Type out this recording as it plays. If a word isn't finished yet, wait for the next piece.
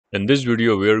In this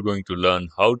video, we are going to learn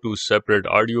how to separate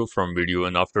audio from video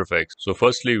in After Effects. So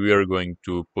firstly, we are going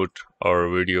to put our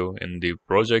video in the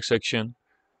project section,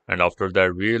 and after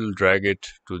that, we'll drag it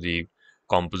to the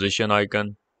composition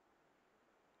icon.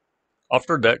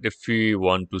 After that, if we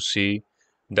want to see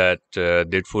that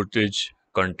the footage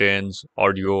contains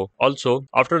audio also,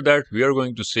 after that we are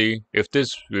going to see if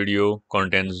this video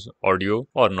contains audio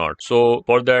or not. So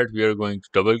for that we are going to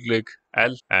double click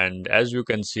L, and as you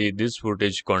can see this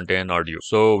footage contain audio.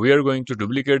 So we are going to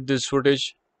duplicate this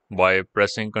footage by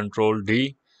pressing Ctrl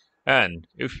D, and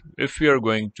if we are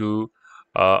going to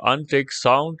untick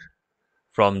sound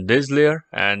from this layer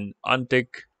and untick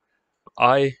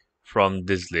I from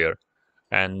this layer,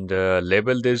 and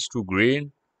label this to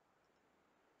green,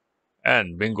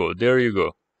 and bingo, there you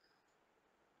go.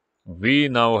 We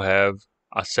now have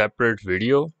a separate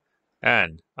video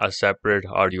and a separate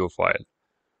audio file,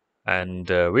 and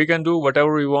we can do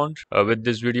whatever we want with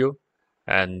this video.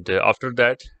 And after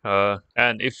that,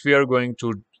 and if we are going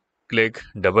to click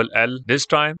double L this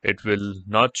time, it will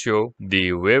not show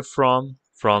the waveform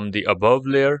from the above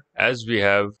layer as we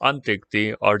have unticked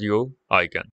the audio icon.